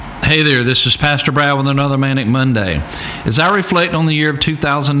Hey there, this is Pastor Brad with another Manic Monday. As I reflect on the year of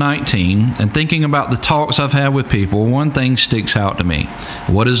 2019 and thinking about the talks I've had with people, one thing sticks out to me.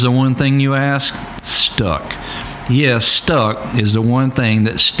 What is the one thing, you ask? Stuck. Yes, stuck is the one thing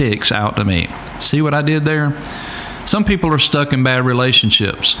that sticks out to me. See what I did there? Some people are stuck in bad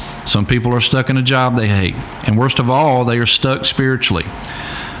relationships. Some people are stuck in a job they hate. And worst of all, they are stuck spiritually.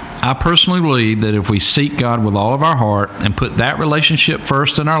 I personally believe that if we seek God with all of our heart and put that relationship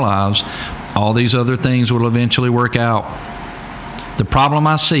first in our lives, all these other things will eventually work out. The problem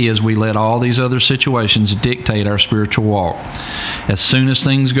I see is we let all these other situations dictate our spiritual walk. As soon as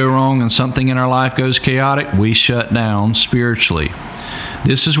things go wrong and something in our life goes chaotic, we shut down spiritually.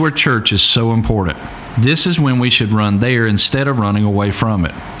 This is where church is so important. This is when we should run there instead of running away from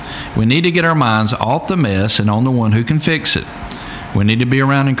it. We need to get our minds off the mess and on the one who can fix it. We need to be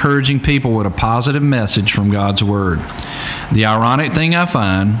around encouraging people with a positive message from God's Word. The ironic thing I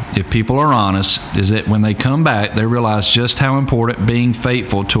find, if people are honest, is that when they come back, they realize just how important being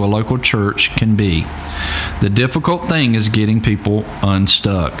faithful to a local church can be. The difficult thing is getting people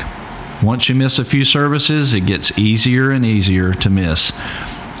unstuck. Once you miss a few services, it gets easier and easier to miss.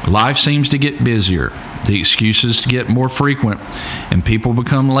 Life seems to get busier. The excuses get more frequent, and people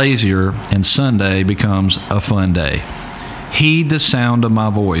become lazier, and Sunday becomes a fun day. Heed the sound of my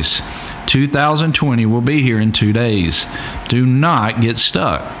voice. 2020 will be here in 2 days. Do not get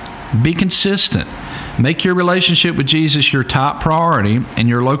stuck. Be consistent. Make your relationship with Jesus your top priority and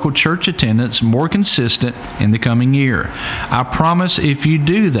your local church attendance more consistent in the coming year. I promise if you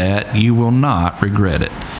do that, you will not regret it.